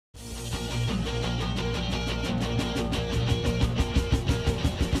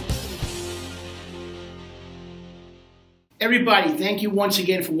Everybody, thank you once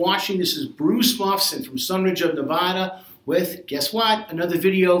again for watching. This is Bruce Muffson from Sunridge of Nevada with, guess what, another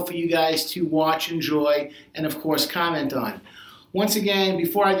video for you guys to watch, enjoy, and of course comment on. Once again,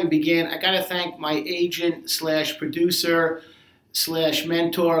 before I even begin, I got to thank my agent slash producer slash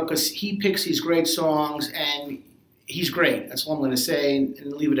mentor, because he picks these great songs and he's great. That's all I'm going to say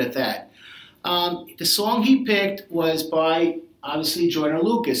and leave it at that. The song he picked was by, obviously, Joyner and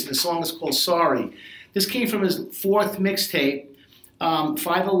the song is called Sorry. This came from his fourth mixtape,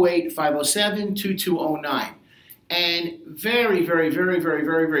 508-507-2209. And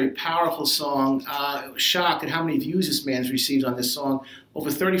very powerful song. Shocked at how many views this man's received on this song, over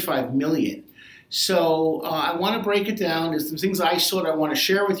 35 million. So I want to break it down. There's some things I saw that I want to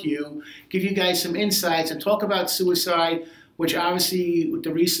share with you, give you guys some insights, and talk about suicide, which obviously with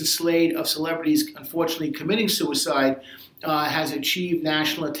the recent slate of celebrities unfortunately committing suicide has achieved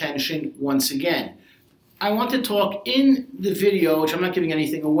national attention once again. I want to talk in the video, which I'm not giving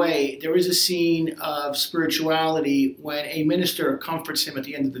anything away. There is a scene of spirituality when a minister comforts him at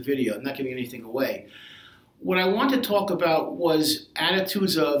the end of the video. I'm not giving anything away. What I want to talk about was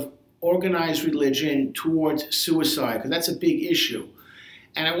attitudes of organized religion towards suicide, because that's a big issue.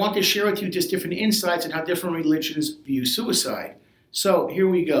 And I want to share with you just different insights on how different religions view suicide. So here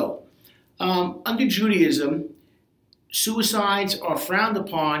we go. Under Judaism, suicides are frowned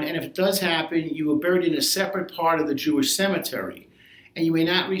upon, and if it does happen, you are buried in a separate part of the Jewish cemetery, and you may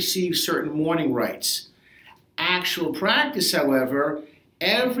not receive certain mourning rites. Actual practice, however,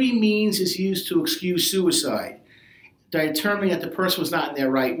 every means is used to excuse suicide, determining that the person was not in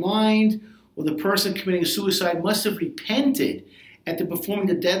their right mind, or the person committing suicide must have repented after performing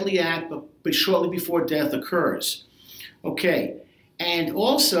the deadly act, but shortly before death occurs. Okay, and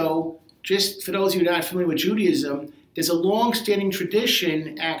also, just for those of you not familiar with Judaism, there's a long-standing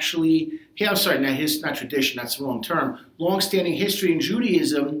tradition, actually, not tradition, that's the wrong term, long-standing history in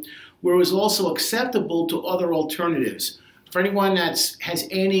Judaism where it was also acceptable to other alternatives. For anyone that has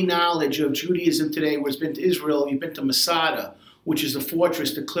any knowledge of Judaism today, who's been to Israel, you've been to Masada, which is the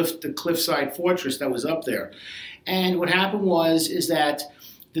fortress, the cliffside fortress that was up there. And what happened is that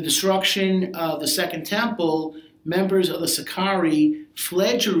the destruction of the Second Temple, members of the Sicarii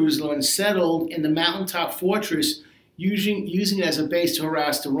fled Jerusalem and settled in the mountaintop fortress, using it as a base to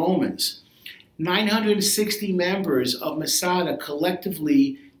harass the Romans. 960 members of Masada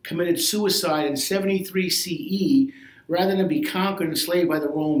collectively committed suicide in 73 CE rather than be conquered and enslaved by the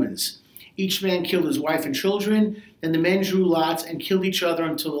Romans. Each man killed his wife and children, then the men drew lots and killed each other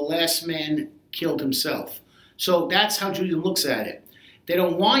until the last man killed himself. So that's how Judaism looks at it. They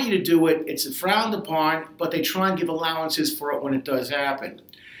don't want you to do it, it's frowned upon, but they try and give allowances for it when it does happen.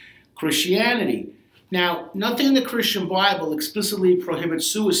 Christianity. Now, nothing in the Christian Bible explicitly prohibits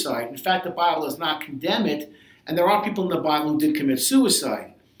suicide. In fact, the Bible does not condemn it, and there are people in the Bible who did commit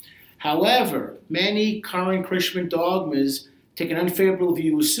suicide. However, many current Christian dogmas take an unfavorable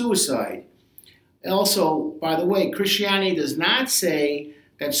view of suicide. Also, by the way, Christianity does not say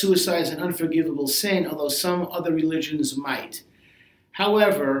that suicide is an unforgivable sin, although some other religions might.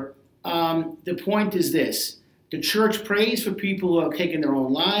 However, the point is this. The church prays for people who have taken their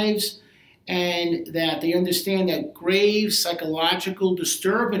own lives, and that they understand that grave psychological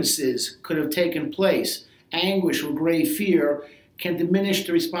disturbances could have taken place. Anguish or grave fear can diminish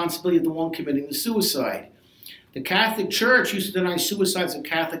the responsibility of the one committing the suicide. The Catholic Church used to deny suicides at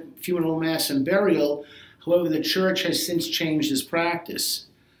Catholic funeral, mass, and burial. However, the Church has since changed this practice.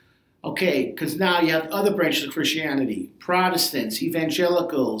 Okay, because now you have other branches of Christianity. Protestants,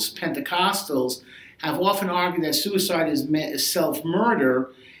 evangelicals, Pentecostals have often argued that suicide is self-murder,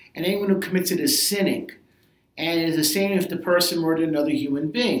 and anyone who commits it is sinning. And it is the same if the person murdered another human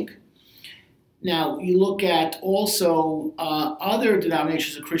being. Now, you look at also other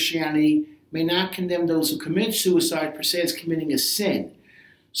denominations of Christianity may not condemn those who commit suicide per se as committing a sin.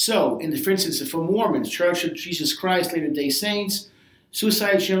 So, for instance, for Mormons, Church of Jesus Christ, Latter-day Saints,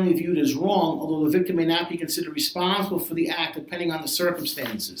 suicide is generally viewed as wrong, although the victim may not be considered responsible for the act depending on the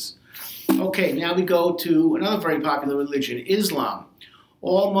circumstances. Okay, now we go to another very popular religion, Islam.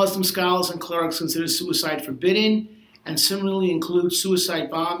 All Muslim scholars and clerics consider suicide forbidden, and similarly include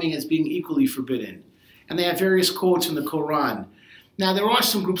suicide bombing as being equally forbidden. And they have various quotes in the Quran. Now, there are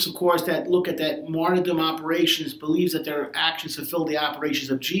some groups, of course, that look at that martyrdom operations, believes that their actions fulfill the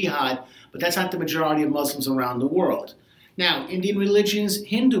operations of jihad, but that's not the majority of Muslims around the world. Now, Indian religions,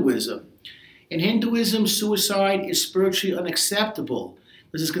 Hinduism. In Hinduism, suicide is spiritually unacceptable.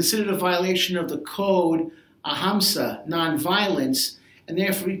 This is considered a violation of the code Ahimsa, nonviolence, and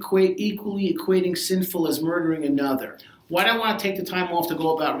therefore equally equating sinful as murdering another. Why do I want to take the time off to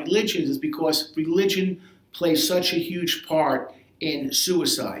go about religions is because religion plays such a huge part in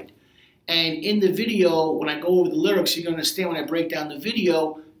suicide. And in the video, when I go over the lyrics, you can understand when I break down the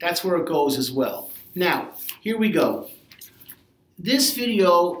video, that's where it goes as well. Now, here we go. This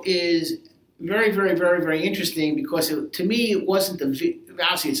video is very, very, very, very interesting because to me, it wasn't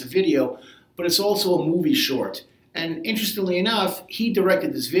obviously it's a video, but it's also a movie short. And interestingly enough, he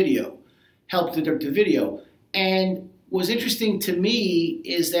directed this video, helped to direct the video. And what's interesting to me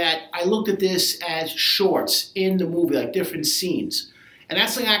is that I looked at this as shorts in the movie, like different scenes. And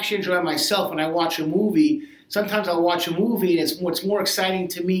that's something I actually enjoy myself when I watch a movie. Sometimes I'll watch a movie and what's more exciting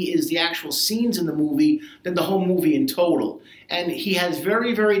to me is the actual scenes in the movie than the whole movie in total. And he has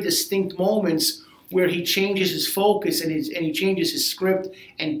very, very distinct moments where he changes his focus and he changes his script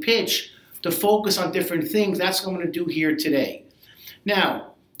and pitch to focus on different things. That's what I'm going to do here today.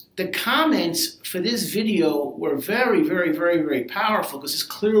 Now, the comments for this video were very, very, very, very powerful because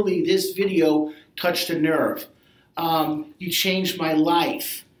clearly this video touched a nerve. You changed my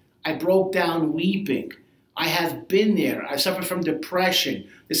life. I broke down weeping. I have been there. I suffered from depression.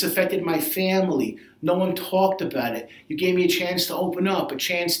 This affected my family. No one talked about it. You gave me a chance to open up, a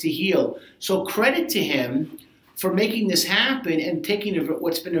chance to heal. So credit to him for making this happen and taking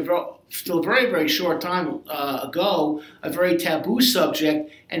what's been still a very, very short time ago, a very taboo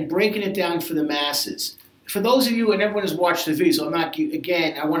subject, and breaking it down for the masses. For those of you, and everyone has watched the video, so I'm not,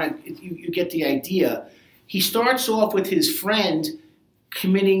 again, I want to, you get the idea. He starts off with his friend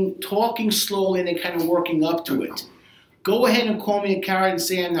talking slowly and then kind of working up to it. Go ahead and call me a coward and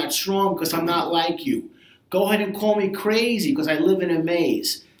say I'm not strong because I'm not like you. Go ahead and call me crazy because I live in a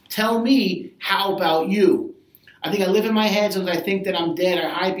maze. Tell me, how about you? I think I live in my head so I think that I'm dead. I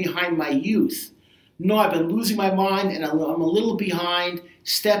hide behind my youth. No, I've been losing my mind and I'm a little behind.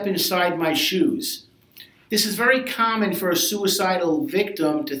 Step inside my shoes. This is very common for a suicidal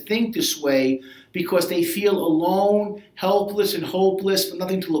victim to think this way because they feel alone, helpless, and hopeless, with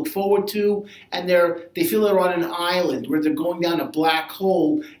nothing to look forward to, and they feel they're on an island where they're going down a black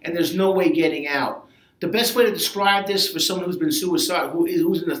hole and there's no way getting out. The best way to describe this for someone who's been suicidal,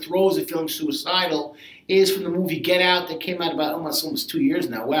 who's in the throes of feeling suicidal, is from the movie Get Out that came out about almost 2 years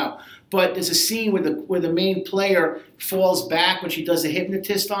now. Wow. But there's a scene where the main player falls back when she does a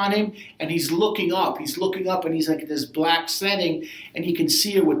hypnotist on him, and he's looking up. He's looking up, and he's like in this black setting, and he can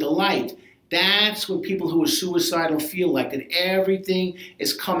see her with the light. That's what people who are suicidal feel like, that everything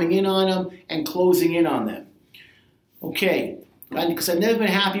is coming in on them and closing in on them. Okay, because I've never been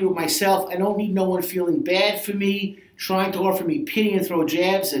happy with myself. I don't need no one feeling bad for me, trying to offer me pity and throw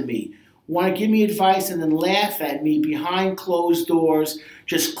jabs at me. Want to give me advice and then laugh at me behind closed doors.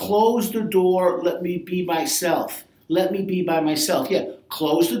 Just close the door, let me be myself. Let me be by myself. Yeah,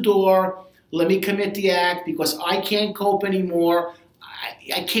 close the door, let me commit the act because I can't cope anymore.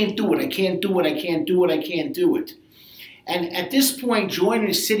 I can't do it, I can't do it, I can't do it, I can't do it. And at this point, Joyner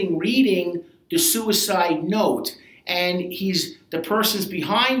is sitting reading the suicide note, and the person's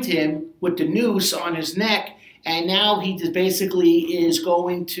behind him with the noose on his neck, and now he just basically is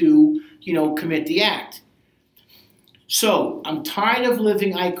going to, commit the act. So, I'm tired of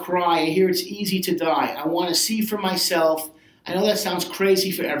living, I cry, I hear it's easy to die. I want to see for myself. I know that sounds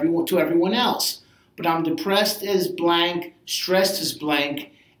crazy to everyone else, but I'm depressed as blank, stressed as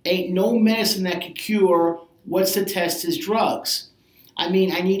blank. Ain't no medicine that could cure. What's the test is drugs. I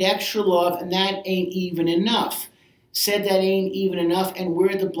mean, I need extra love, and that ain't even enough. Said that ain't even enough, and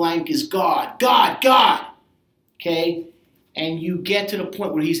where the blank is God. God, God! Okay? And you get to the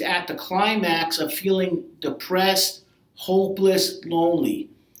point where he's at the climax of feeling depressed, hopeless, lonely.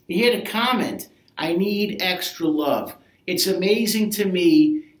 You hear the comment, I need extra love. It's amazing to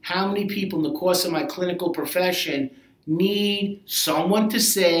me how many people in the course of my clinical profession need someone to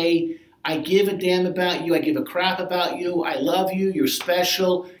say, I give a damn about you, I give a crap about you, I love you, you're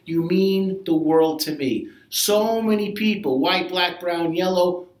special, you mean the world to me. So many people, white, black, brown,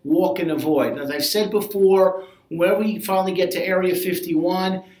 yellow, walk in the void. And as I said before, when we finally get to Area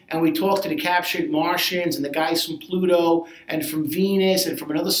 51 and we talk to the captured Martians and the guys from Pluto and from Venus and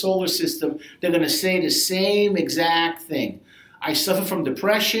from another solar system, they're going to say the same exact thing. I suffer from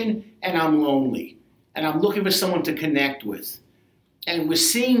depression and I'm lonely. And I'm looking for someone to connect with. And we're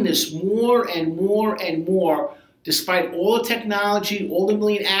seeing this more and more and more, despite all the technology, all the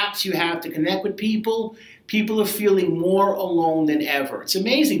million apps you have to connect with people, people are feeling more alone than ever. It's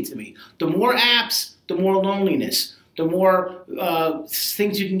amazing to me. The more apps, the more loneliness. The more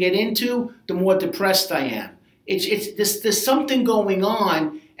things you can get into, the more depressed I am. There's something going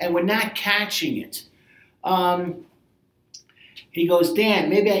on, and we're not catching it. He goes, Dan,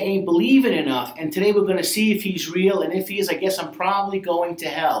 maybe I ain't believing enough, and today we're going to see if he's real, and if he is, I guess I'm probably going to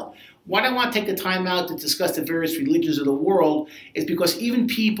hell. Why do I want to take the time out to discuss the various religions of the world is because even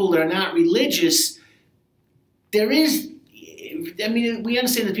people that are not religious, there is, I mean, we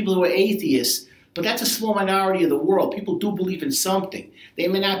understand that people who are atheists, but that's a small minority of the world. People do believe in something. They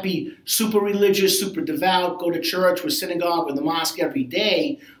may not be super religious, super devout, go to church or synagogue or the mosque every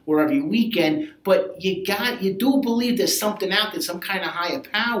day or every weekend, but you do believe there's something out there, some kind of higher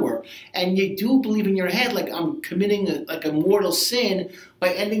power, and you do believe in your head like I'm committing a mortal sin by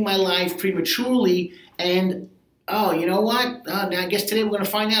ending my life prematurely, and oh, you know what? Now I guess today we're going to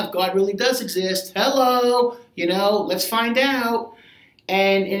find out if God really does exist. Hello, let's find out.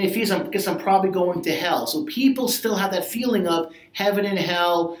 And it feels, I guess I'm probably going to hell. So people still have that feeling of heaven and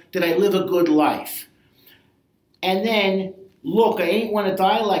hell. Did I live a good life? And then, look, I ain't want to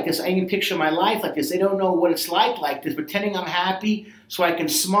die like this. I ain't picture my life like this. They don't know what it's like this, pretending I'm happy so I can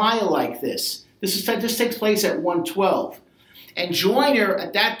smile like this. This takes place at 1:12. And Joyner,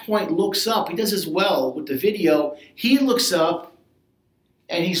 at that point, looks up. He does as well with the video. He looks up,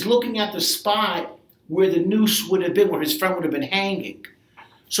 and he's looking at the spot where the noose would have been, where his friend would have been hanging.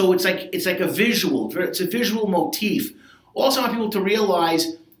 So it's like a visual. It's a visual motif. Also, I want people to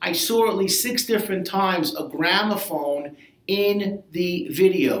realize I saw at least 6 different times a gramophone in the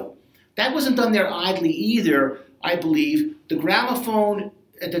video. That wasn't done there idly either, I believe. The gramophone,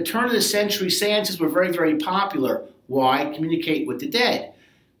 at the turn of the century, seances were very, very popular. Why? Communicate with the dead.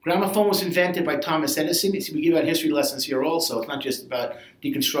 Gramophone was invented by Thomas Edison. See, we give out history lessons here also. It's not just about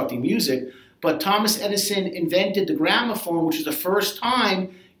deconstructing music. But Thomas Edison invented the gramophone, which is the first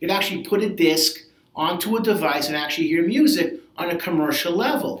time you'd actually put a disc onto a device and actually hear music on a commercial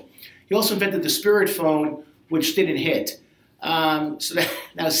level. He also invented the spirit phone, which didn't hit. So that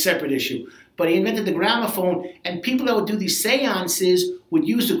was a separate issue. But he invented the gramophone, and people that would do these seances would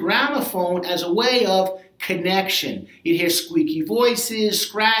use the gramophone as a way of connection. You'd hear squeaky voices,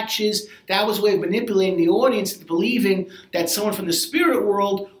 scratches. That was a way of manipulating the audience into believing that someone from the spirit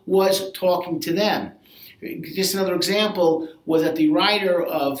world was talking to them. Just another example was that the writer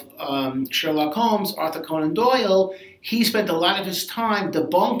of Sherlock Holmes, Arthur Conan Doyle, he spent a lot of his time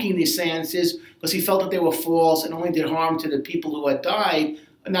debunking these seances because he felt that they were false and only did harm to the people who had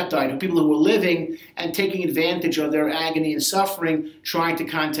people who were living and taking advantage of their agony and suffering, trying to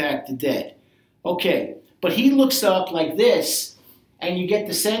contact the dead. Okay, but he looks up like this, and you get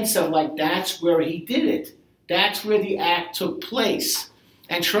the sense of like that's where he did it. That's where the act took place.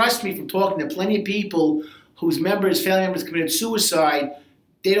 And trust me, from talking to plenty of people whose family members committed suicide,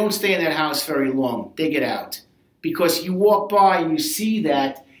 they don't stay in that house very long. They get out. Because you walk by and you see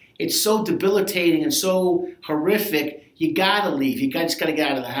that, it's so debilitating and so horrific, you gotta leave. You just gotta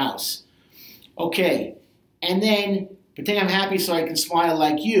get out of the house. Okay, and then pretend I'm happy so I can smile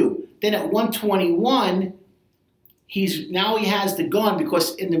like you. Then at 1:21, he has the gun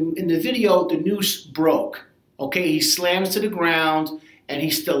because in the video the noose broke. Okay, he slams to the ground and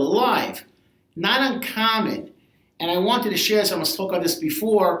he's still alive. Not uncommon. And I wanted to share this, I must talk about this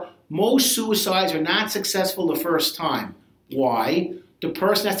before. Most suicides are not successful the first time. Why? The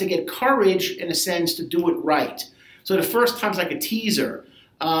person has to get courage, in a sense, to do it right. So the first time's like a teaser.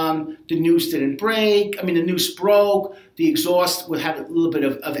 The noose didn't break. The noose broke. The exhaust would have a little bit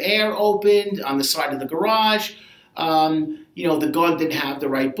of air opened on the side of the garage. The gun didn't have the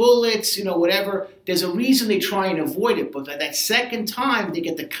right bullets, whatever. There's a reason they try and avoid it. But that second time, they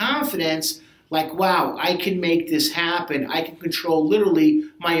get the confidence, like, wow, I can make this happen. I can control literally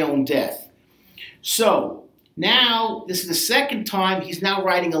my own death. So now, this is the second time he's now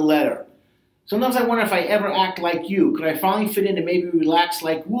writing a letter. Sometimes I wonder if I ever act like you. Could I finally fit in and maybe relax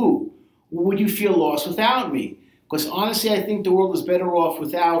like Woo? Or would you feel lost without me? Because honestly, I think the world is better off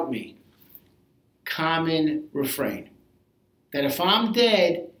without me. Common refrain. That if I'm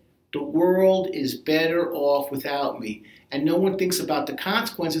dead, the world is better off without me. And no one thinks about the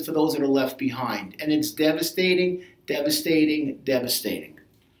consequences for those that are left behind. And it's devastating, devastating, devastating.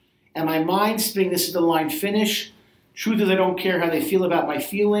 And my mind spinning, this is the line finish. Truth is, I don't care how they feel about my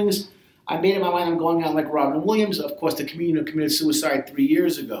feelings. I made up my mind I'm going out like Robin Williams, of course, the comedian who committed suicide 3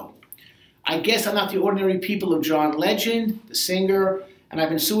 years ago. I guess I'm not the ordinary people of John Legend, the singer, and I've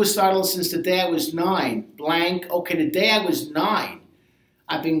been suicidal since the day I was 9. Blank. Okay, the day I was 9.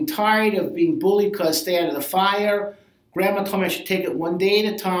 I've been tired of being bullied because stay out of the fire. Grandma told me I should take it one day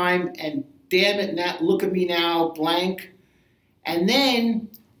at a time, and damn it, look at me now, blank. And then,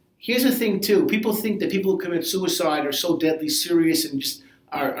 here's the thing too. People think that people who commit suicide are so deadly serious and just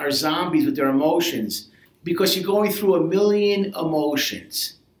are zombies with their emotions because you're going through a million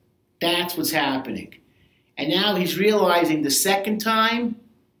emotions. That's what's happening. And now he's realizing the second time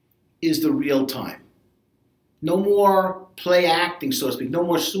is the real time. No more play acting, so to speak. No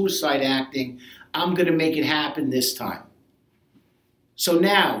more suicide acting. I'm going to make it happen this time. So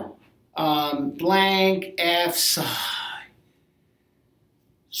now, blank F side,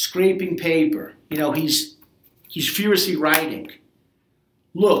 scraping paper. You know, he's furiously writing.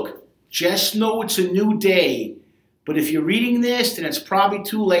 Look, just know it's a new day, but if you're reading this, then it's probably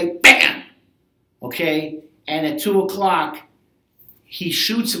too late. Bam! Okay? And at 2 o'clock, he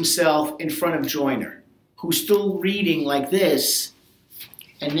shoots himself in front of Joyner, who's still reading like this.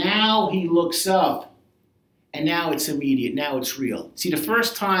 And now he looks up, and now it's immediate. Now it's real. See, the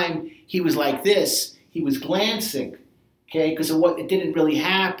first time he was like this, he was glancing, okay, because it didn't really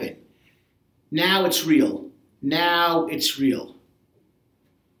happen. Now it's real. Now it's real.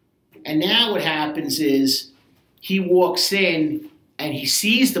 And now what happens is he walks in and he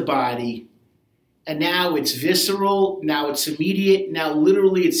sees the body, and now it's visceral, now it's immediate, now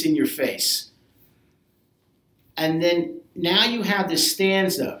literally it's in your face. And then now you have this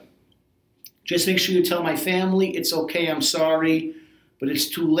stanza. Just make sure you tell my family it's okay, I'm sorry, but it's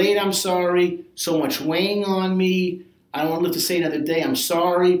too late, I'm sorry, so much weighing on me. I don't want to live to say another day, I'm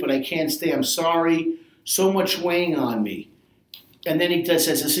sorry, but I can't stay, I'm sorry, so much weighing on me. And then he says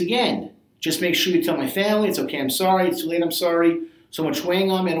this again. Just make sure you tell my family it's okay, I'm sorry, it's too late, I'm sorry, so much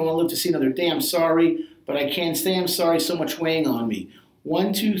weighing on me, I don't want to live to see another day, I'm sorry, but I can't stay, I'm sorry, so much weighing on me.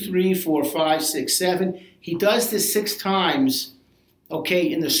 1, 2, 3, 4, 5, 6, 7. He does this 6 times,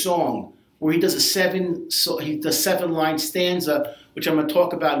 okay, in the song, where he does a 7-line stanza, which I'm going to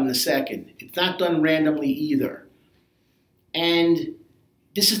talk about in a second. It's not done randomly either. And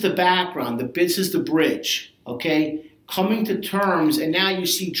this is the background. This is the bridge, okay? Coming to terms, and now you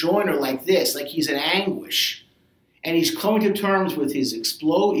see Joyner like this, like he's in anguish. And he's coming to terms with he's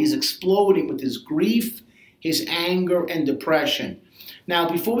exploding with his grief, his anger, and depression. Now,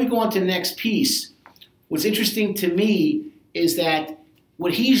 before we go on to the next piece, what's interesting to me is that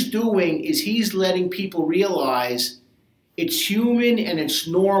what he's doing is he's letting people realize it's human and it's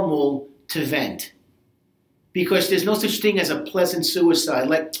normal to vent. Because there's no such thing as a pleasant suicide.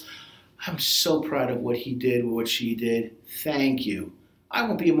 Like, I'm so proud of what he did or what she did. Thank you. I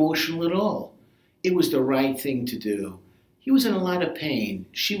won't be emotional at all. It was the right thing to do. He was in a lot of pain.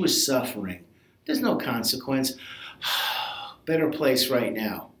 She was suffering. There's no consequence. Better place right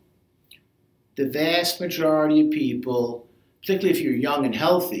now. The vast majority of people, particularly if you're young and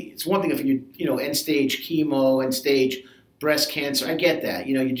healthy, it's one thing if you're, end-stage chemo, end-stage breast cancer. I get that.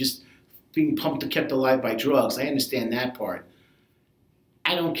 You're just being pumped and kept alive by drugs. I understand that part.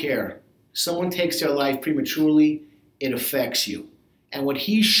 I don't care. Someone takes their life prematurely, it affects you. And what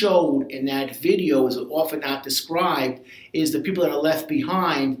he showed in that video is often not described is the people that are left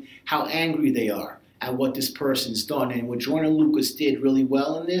behind, how angry they are at what this person's done. And what Joyner Lucas did really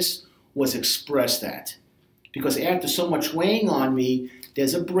well in this was express that. Because after so much weighing on me,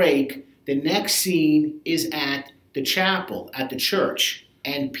 there's a break. The next scene is at the chapel, at the church.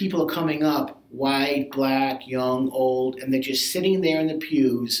 And people are coming up, white, black, young, old, and they're just sitting there in the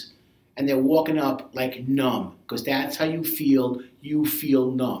pews, and they're walking up like numb, because that's how you feel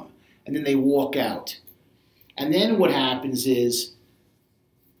numb. And then they walk out. And then what happens is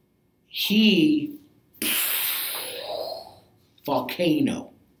volcano.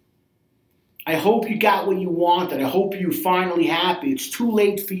 I hope you got what you wanted. I hope you're finally happy. It's too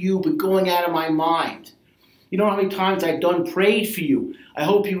late for you, but going out of my mind. You know how many times I've prayed for you. I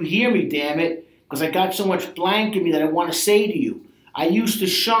hope you hear me, damn it, because I got so much blank in me that I want to say to you. I used to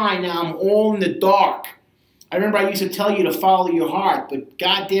shine, now I'm all in the dark. I remember I used to tell you to follow your heart, but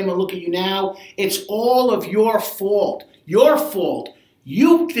goddamn it, look at you now. It's all of your fault. Your fault.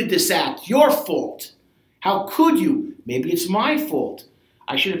 You did this act. Your fault. How could you? Maybe it's my fault.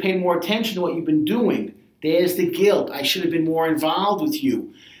 I should have paid more attention to what you've been doing. There's the guilt. I should have been more involved with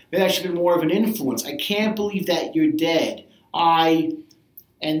you. Maybe I should have been more of an influence. I can't believe that you're dead. And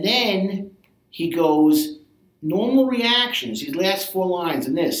then he goes, normal reactions, these last 4 lines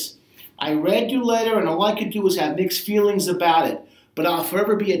in this. I read your letter and all I could do was have mixed feelings about it. But I'll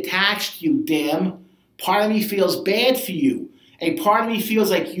forever be attached to you, damn. Part of me feels bad for you. A part of me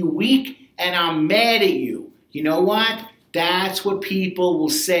feels like you're weak and I'm mad at you. You know what? That's what people will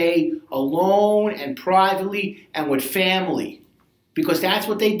say alone and privately and with family. Because that's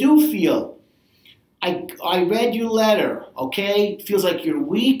what they do feel. I read your letter, okay? It feels like you're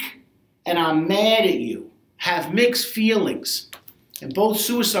weak and I'm mad at you. Have mixed feelings. And both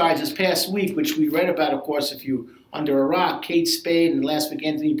suicides this past week, which we read about, of course, if you under a rock, Kate Spade and last week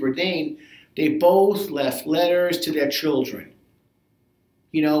Anthony Bourdain, they both left letters to their children.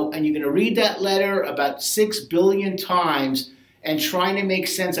 And you're going to read that letter about 6 billion times, and trying to make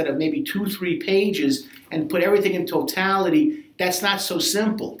sense out of maybe 2-3 pages and put everything in totality, that's not so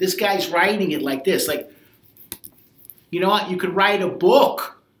simple. This guy's writing it like this. Like, you know what? You could write a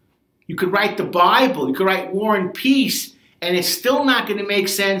book. You could write the Bible. You could write War and Peace, and it's still not going to make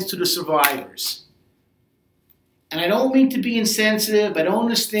sense to the survivors. And I don't mean to be insensitive. I don't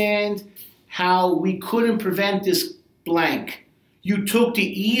understand how we couldn't prevent this blank. You took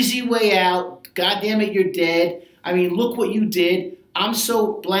the easy way out. God damn it, you're dead. I mean, look what you did. I'm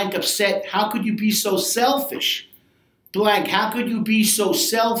so blank upset. How could you be so selfish? Blank, how could you be so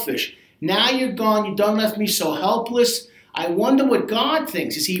selfish? Now you're gone. You done left me so helpless. I wonder what God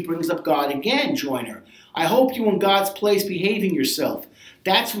thinks. You see, he brings up God again, Joyner. I hope you in God's place behaving yourself.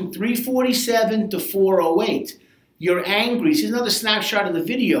 That's from 347 to 408. You're angry. Here's another snapshot of the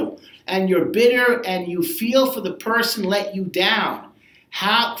video. And you're bitter and you feel for the person let you down.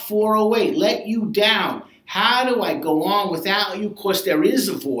 How 408, let you down. How do I go on without you? Because there is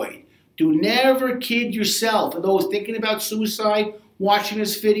a void. Do never kid yourself. For those thinking about suicide, watching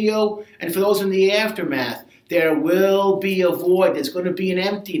this video, and for those in the aftermath, there will be a void. There's going to be an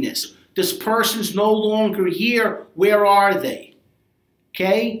emptiness. This person's no longer here. Where are they?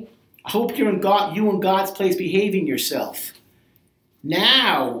 Okay? I hope you're in God's place behaving yourself.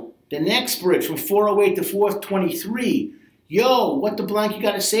 Now, the next bridge from 408 to 423. Yo, what the blank you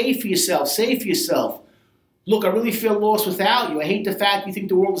got to say for yourself? Say for yourself. Look, I really feel lost without you. I hate the fact you think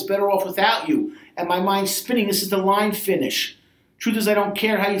the world is better off without you. And my mind's spinning. This is the line finish. Truth is, I don't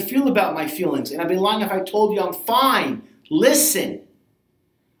care how you feel about my feelings. And I'd be lying if I told you I'm fine. Listen.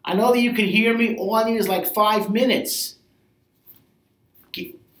 I know that you can hear me. All I need is like 5 minutes.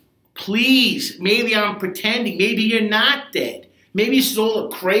 Please, maybe I'm pretending. Maybe you're not dead. Maybe this is all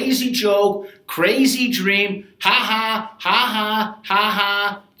a crazy joke, crazy dream. Ha ha, ha ha, ha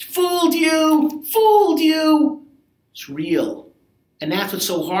ha. Fooled you, fooled you. It's real. And that's what's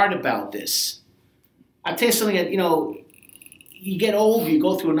so hard about this. I'll tell you something that, you get older, you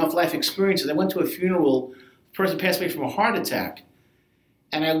go through enough life experiences. I went to a funeral, a person passed away from a heart attack.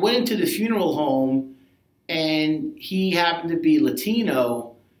 And I went into the funeral home, and he happened to be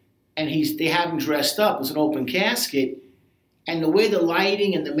Latino, and they had him dressed up. It was an open casket. And the way the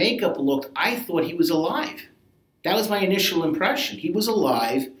lighting and the makeup looked, I thought he was alive. That was my initial impression. He was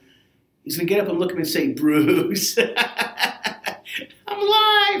alive. He's going to get up and look at me and say, Bruce, I'm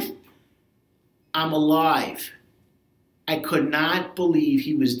alive. I'm alive. I could not believe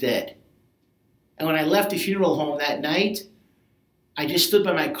he was dead. And when I left the funeral home that night, I just stood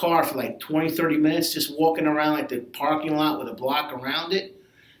by my car for like 20, 30 minutes, just walking around like the parking lot with a block around it,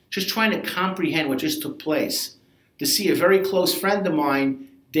 just trying to comprehend what just took place. To see a very close friend of mine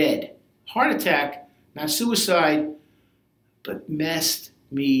dead. Heart attack, not suicide, but messed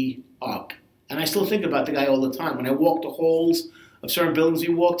me up. And I still think about the guy all the time. When I walk the halls of certain buildings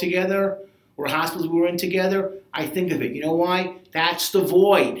we walked together, or hospitals we were in together, I think of it. You know why? That's the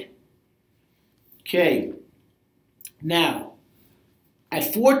void. Okay. Now,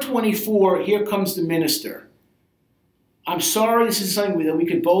 at 424, here comes the minister. I'm sorry, this is something that we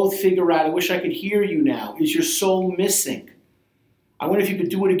could both figure out. I wish I could hear you now. Is your soul missing? I wonder if you could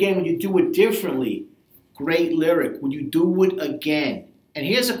do it again. Would you do it differently? Great lyric. Would you do it again? And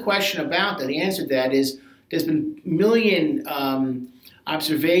here's a question about that. The answer to that is there's been a million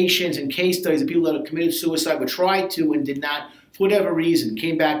observations and case studies of people that have committed suicide but tried to and did not, for whatever reason,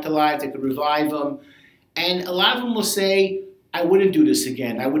 came back to life. They could revive them. And a lot of them will say, I wouldn't do this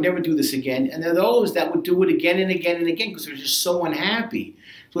again. I would never do this again. And there are those that would do it again and again and again because they're just so unhappy.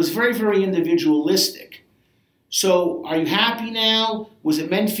 So it's very, very individualistic. So are you happy now? Was it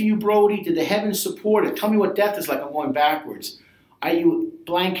meant for you, Brody? Did the heavens support it? Tell me what death is like. I'm going backwards. Are you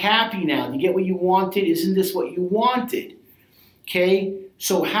blank happy now? Did you get what you wanted? Isn't this what you wanted? Okay?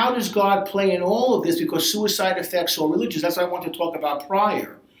 So how does God play in all of this? Because suicide affects all religions. That's what I want to talk about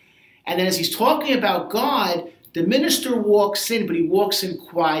prior. And then as he's talking about God, the minister walks in, but he walks in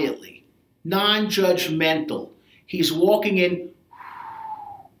quietly, non-judgmental. He's walking in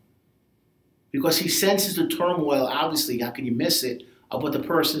because he senses the turmoil, obviously, how can you miss it, of what the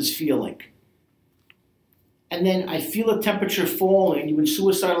person's feeling. And then I feel a temperature falling. You were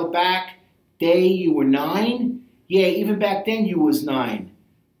suicidal back day, you were 9? Yeah, even back then you was 9.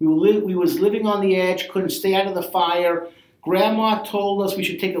 We was living on the edge, couldn't stay out of the fire. Grandma told us we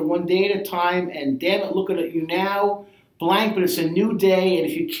should take it one day at a time, and damn it, looking at you now, blank, but it's a new day, and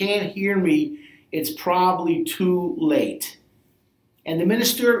if you can't hear me, it's probably too late. And the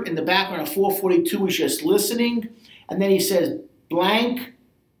minister in the background of 442 is just listening, and then he says, blank,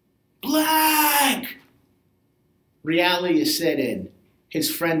 blank. Reality is set in. His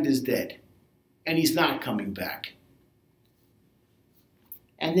friend is dead, and he's not coming back.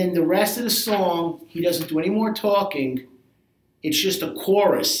 And then the rest of the song, he doesn't do any more talking. It's just a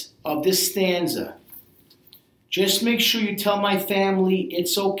chorus of this stanza. Just make sure you tell my family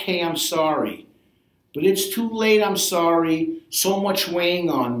it's okay, I'm sorry. But it's too late, I'm sorry. So much weighing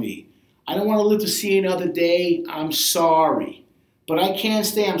on me. I don't want to live to see another day, I'm sorry. But I can't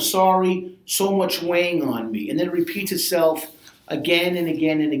stay, I'm sorry. So much weighing on me. And then it repeats itself again and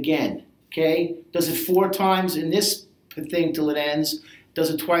again and again. Okay? Does it 4 times in this thing till it ends. Does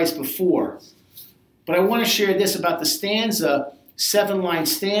it twice before. But I want to share this about the stanza, 7-line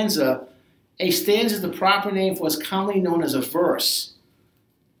stanza. A stanza is the proper name for what's commonly known as a verse.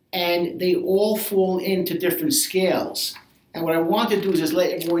 And they all fall into different scales. And what I want to do is just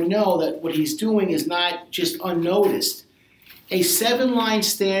let everyone know that what he's doing is not just unnoticed. A 7-line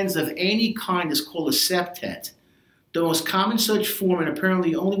stanza of any kind is called a septet. The most common such form, and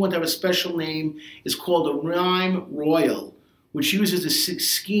apparently the only one to have a special name, is called a rhyme royal, which uses the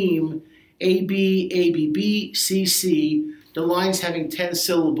scheme AB, ABB, CC, the lines having 10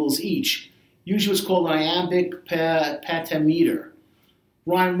 syllables each. Usually it's called an iambic pentameter.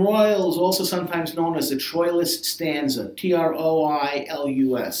 Rhyme royal is also sometimes known as the Troilus stanza,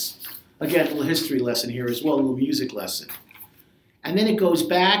 Troilus. Again, a little history lesson here as well, a little music lesson. And then it goes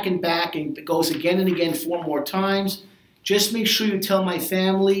back and back, and it goes again and again 4 more times. Just make sure you tell my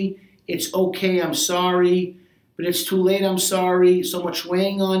family, it's okay, I'm sorry, but it's too late, I'm sorry, so much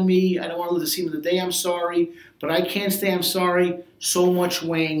weighing on me, I don't want to live to see another day, I'm sorry, but I can't stay, I'm sorry, so much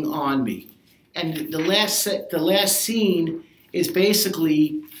weighing on me. And the last scene is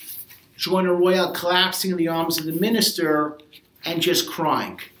basically Joyner Royal collapsing in the arms of the minister and just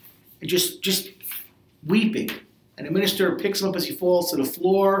crying, and just weeping. And the minister picks him up as he falls to the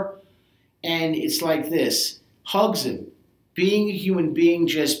floor, and it's like this. Hugs him. Being a human being,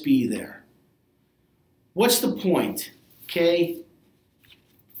 just be there. What's the point? Okay?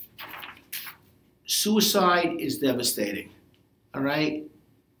 Suicide is devastating. All right?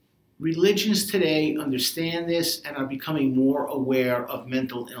 Religions today understand this and are becoming more aware of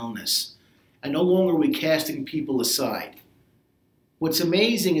mental illness. And no longer are we casting people aside. What's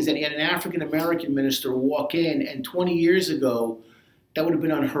amazing is that he had an African-American minister walk in, and 20 years ago, that would have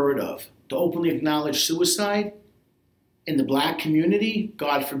been unheard of. To openly acknowledge suicide in the black community,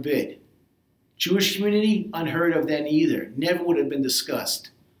 God forbid. Jewish community, unheard of then either. Never would have been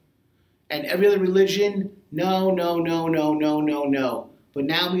discussed. And every other religion, no, no, no, no, no, no, no. But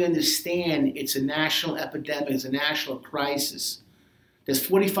now we understand it's a national epidemic, it's a national crisis. There's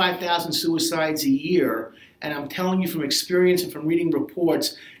 45,000 suicides a year, and I'm telling you from experience and from reading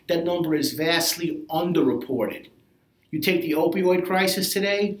reports, that number is vastly underreported. You take the opioid crisis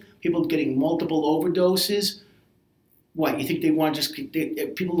today, people getting multiple overdoses. What, you think they want to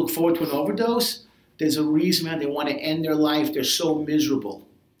just, people look forward to an overdose? There's a reason that they want to end their life. They're so miserable.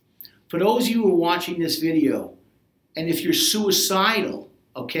 For those of you who are watching this video, and if you're suicidal,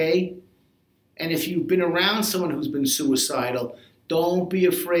 okay, and if you've been around someone who's been suicidal, don't be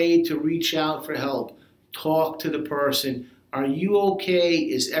afraid to reach out for help. Talk to the person. Are you okay?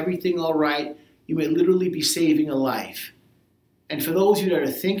 Is everything all right? You may literally be saving a life. And for those of you that are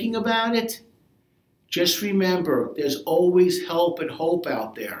thinking about it, just remember, there's always help and hope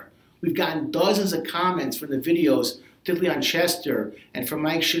out there. We've gotten dozens of comments from the videos, particularly on Chester, and from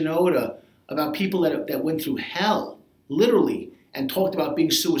Mike Shinoda, about people that went through hell, literally, and talked about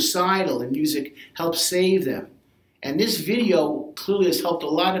being suicidal, and music helped save them. And this video clearly has helped a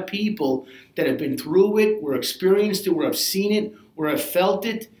lot of people that have been through it, or experienced it, or have seen it, or have felt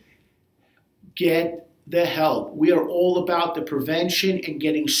it. Get the help. We are all about the prevention and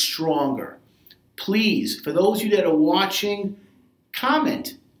getting stronger. Please, for those of you that are watching,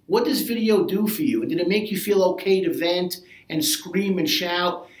 comment. What does video do for you? Did it make you feel okay to vent and scream and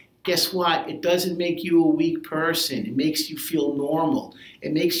shout? Guess what? It doesn't make you a weak person. It makes you feel normal.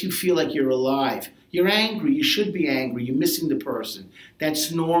 It makes you feel like you're alive. You're angry. You should be angry. You're missing the person.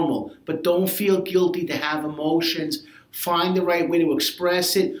 That's normal. But don't feel guilty to have emotions. Find the right way to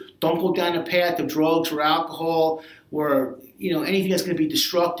express it. Don't go down a path of drugs or alcohol or anything that's going to be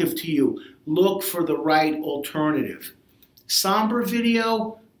destructive to you. Look for the right alternative. Somber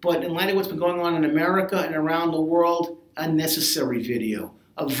video, but in light of what's been going on in America and around the world, a necessary video,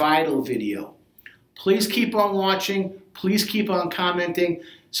 a vital video. Please keep on watching. Please keep on commenting.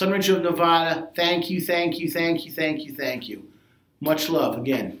 Sunridge of Nevada, thank you, thank you, thank you, thank you, thank you. Much love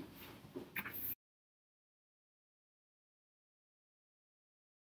again.